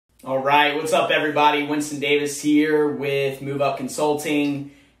All right, what's up everybody? Winston Davis here with Move Up Consulting,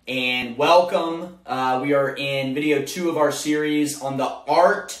 and welcome. We are in video 2 of our series on the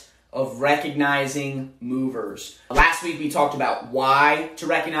art of recognizing movers. Last week we talked about why to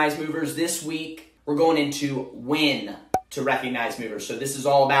recognize movers. This week we're going into when to recognize movers. So this is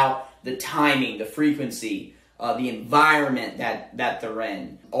all about the timing, the frequency, the environment that they're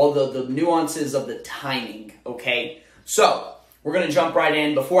in, all the nuances of the timing, okay? So we're going to jump right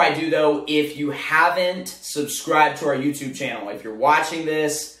in. Before I do, though, if you haven't subscribed to our YouTube channel, if you're watching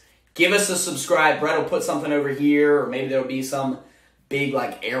this, give us a subscribe. Brett will put something over here, or maybe there'll be some big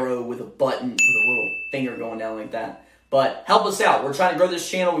like arrow with a button with a little finger going down like that. But help us out. We're trying to grow this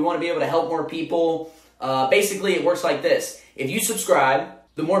channel. We want to be able to help more people. Basically, it works like this. If you subscribe,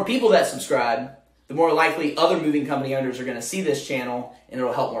 the more people that subscribe, the more likely other moving company owners are going to see this channel, and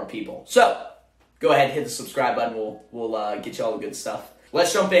it'll help more people. So go ahead, hit the subscribe button. We'll get you all the good stuff.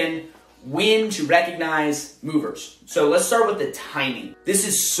 Let's jump in. When to recognize movers. So let's start with the timing. This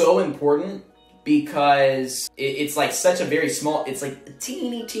is so important because it's like such a very small, it's like a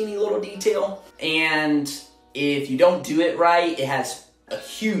teeny little detail. And if you don't do it right, it has a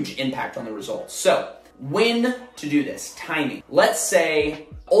huge impact on the results. So when to do this, timing. Let's say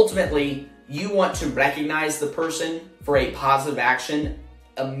ultimately you want to recognize the person for a positive action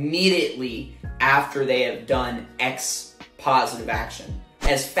immediately after they have done X positive action,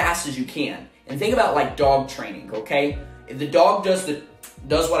 as fast as you can. And think about like dog training, okay? If the dog does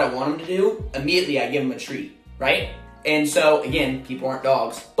what I want him to do, immediately I give him a treat, right? And so again, people aren't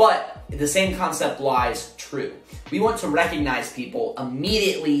dogs, but the same concept lies true. We want to recognize people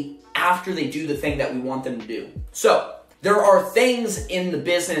immediately after they do the thing that we want them to do. So there are things in the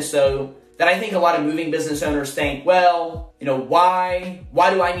business though that I think a lot of moving business owners think, well, you know, why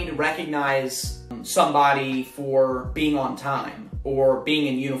do I need to recognize somebody for being on time or being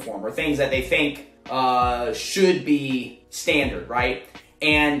in uniform, or things that they think should be standard, right?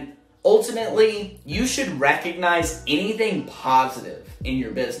 And ultimately, you should recognize anything positive in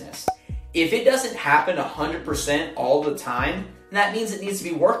your business. If it doesn't happen 100% all the time, that means it needs to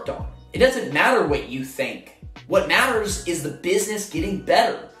be worked on. It doesn't matter what you think. What matters is the business getting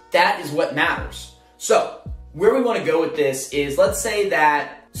better. That is what matters. So where we want to go with this is, let's say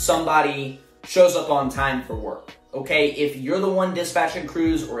that somebody shows up on time for work. Okay, if you're the one dispatching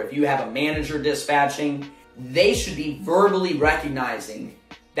crews, or if you have a manager dispatching, they should be verbally recognizing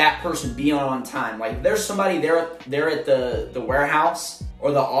that person being on time. Like if there's somebody there at the warehouse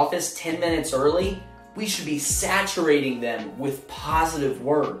or the office 10 minutes early, we should be saturating them with positive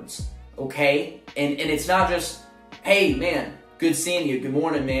words, okay? And it's not just, hey man, good seeing you, good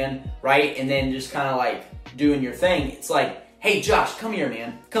morning man, right? And then just kind of like doing your thing. It's like, hey Josh, come here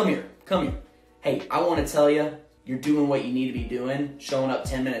man, come here. Hey, I want to tell you, you're doing what you need to be doing, showing up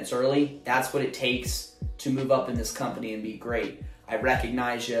 10 minutes early. That's what it takes to move up in this company and be great. I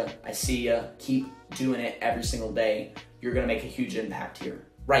recognize you, I see you, keep doing it every single day. You're gonna make a huge impact here,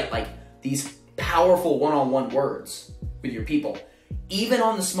 right? Like these powerful one-on-one words with your people. Even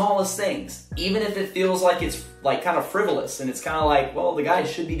on the smallest things, even if it feels like it's like kind of frivolous and it's kind of like, well, the guy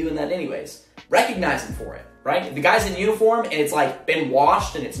should be doing that anyways. Recognize him for it, right? If the guy's in uniform and it's like been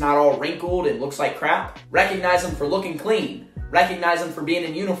washed and it's not all wrinkled and looks like crap, recognize him for looking clean. Recognize him for being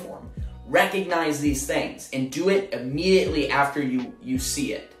in uniform. Recognize these things and do it immediately after you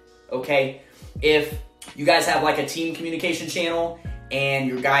see it, okay? If you guys have like a team communication channel and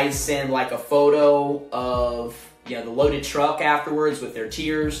your guys send like a photo of, you know, the loaded truck afterwards with their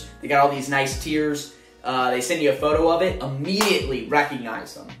tiers. They got all these nice tiers. They send you a photo of it. Immediately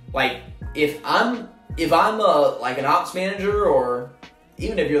recognize them. Like if I'm like an ops manager, or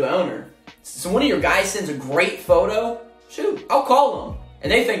even if you're the owner, so one of your guys sends a great photo, shoot, I'll call them.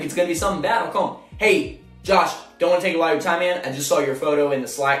 And they think it's gonna be something bad. I'll call them. Hey, Josh, don't want to take a lot of your time, man. I just saw your photo in the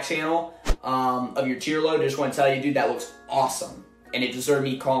Slack channel of your tier load. I just want to tell you, dude, that looks awesome. And it deserved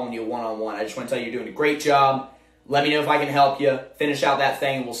me calling you one-on-one. I just want to tell you you're doing a great job. Let me know if I can help you. Finish out that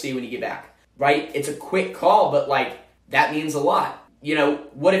thing and we'll see you when you get back. Right? It's a quick call, but like that means a lot. You know,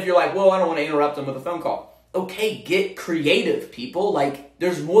 what if you're like, whoa, I don't want to interrupt them with a phone call. Okay, get creative, people. Like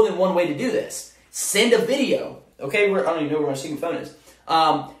there's more than one way to do this. Send a video. Okay, I don't even know where my second phone is.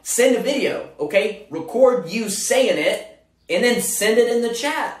 Send a video, okay? Record you saying it and then send it in the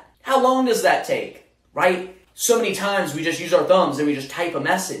chat. How long does that take, right? So many times we just use our thumbs and we just type a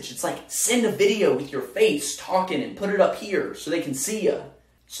message. It's like, send a video with your face talking and put it up here so they can see you,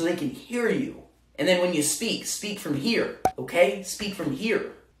 so they can hear you. And then when you speak from here, okay? Speak from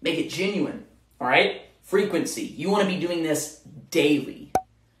here. Make it genuine, all right? Frequency. You want to be doing this daily.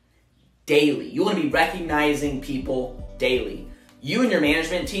 Daily. You want to be recognizing people daily. you and your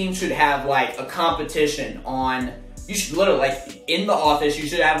management team should have like a competition on, you should literally, like in the office, you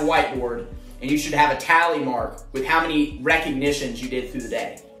should have a whiteboard and you should have a tally mark with how many recognitions you did through the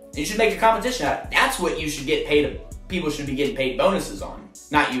day. And you should make a competition out of it. That's what you should get paid. People should be getting paid bonuses on.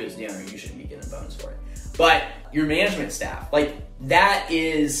 Not you as the owner, you shouldn't be getting a bonus for it. But your management staff, like that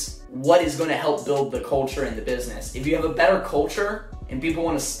is what is going to help build the culture in the business. If you have a better culture and people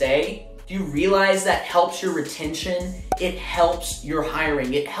want to stay, do you realize that helps your retention? It helps your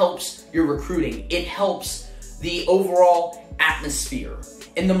hiring. It helps your recruiting. It helps the overall atmosphere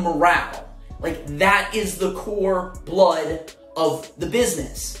and the morale. Like that is the core blood of the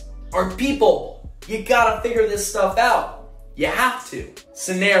business. Our people, you gotta figure this stuff out. You have to.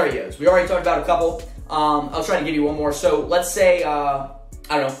 Scenarios. We already talked about a couple. I'll try to give you one more. So let's say, I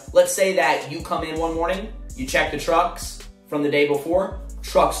don't know, let's say that you come in one morning, you check the trucks from the day before.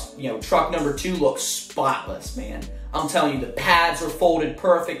 Trucks, truck number 2 looks spotless, man. I'm telling you, the pads are folded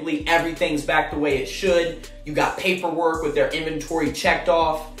perfectly. Everything's back the way it should. You got paperwork with their inventory checked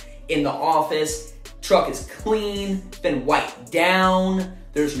off in the office. Truck is clean, it's been wiped down.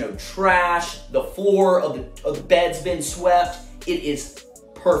 There's no trash. The floor of the bed's been swept. It is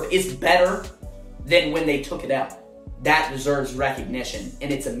perfect. It's better than when they took it out. That deserves recognition,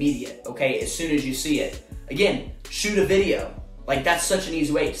 and it's immediate, okay? As soon as you see it. Again, shoot a video. Like, that's such an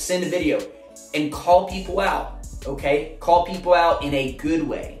easy way. Send a video and call people out, okay? Call people out in a good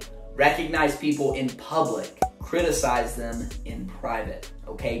way. Recognize people in public. Criticize them in private,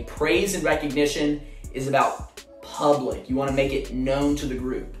 okay? Praise and recognition is about public. You want to make it known to the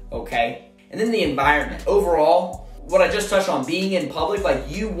group, okay? And then the environment. Overall, what I just touched on, being in public, like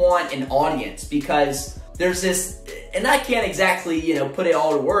you want an audience because there's this, and I can't exactly, put it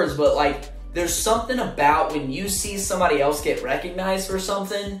all to words, but like there's something about when you see somebody else get recognized for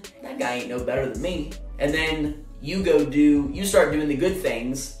something, that guy ain't no better than me. And then you start doing the good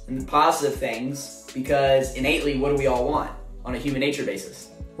things and the positive things because innately, what do we all want on a human nature basis?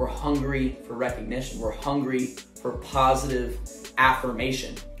 We're hungry for recognition. We're hungry for positive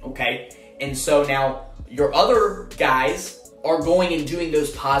affirmation, okay? And so now your other guys are going and doing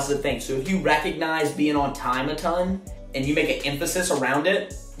those positive things. So if you recognize being on time a ton and you make an emphasis around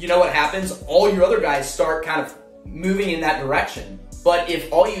it, you know what happens? All your other guys start kind of moving in that direction. But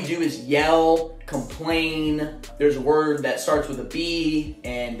if all you do is yell, complain, there's a word that starts with a B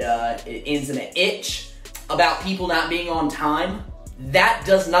and it ends in an itch about people not being on time, that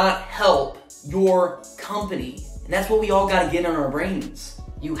does not help your company. And that's what we all got to get in our brains.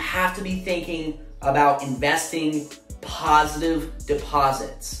 You have to be thinking about investing positive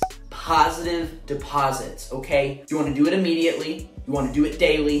deposits. Positive deposits, okay? You want to do it immediately. You want to do it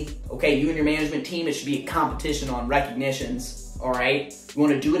daily. Okay, you and your management team, it should be a competition on recognitions, all right? You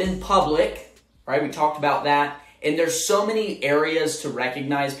want to do it in public, all right? We talked about that. And there's so many areas to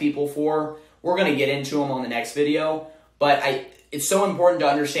recognize people for. We're going to get into them on the next video. But it's so important to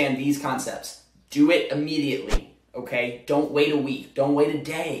understand these concepts. Do it immediately, okay? Don't wait a week. Don't wait a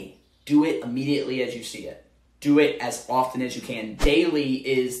day. Do it immediately as you see it. Do it as often as you can. Daily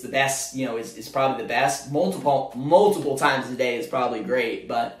is the best, is probably the best. Multiple times a day is probably great,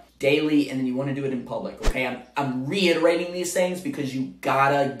 but daily, and then you want to do it in public, okay? I'm reiterating these things because you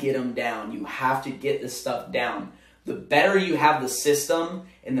gotta get them down. You have to get this stuff down. The better you have the system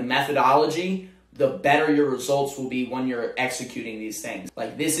and the methodology, the better your results will be when you're executing these things.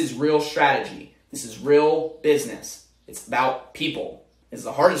 Like, this is real strategy. This is real business. It's about people. It's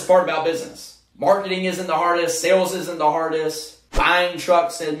the hardest part about business. Marketing isn't the hardest. Sales isn't the hardest. Buying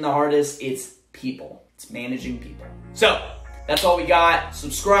trucks isn't the hardest. It's people. It's managing people. So, that's all we got.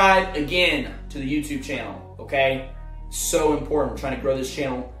 Subscribe, again, to the YouTube channel, okay? So important. We're trying to grow this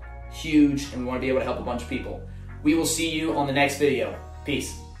channel huge, and we want to be able to help a bunch of people. We will see you on the next video.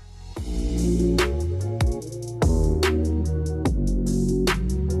 Peace.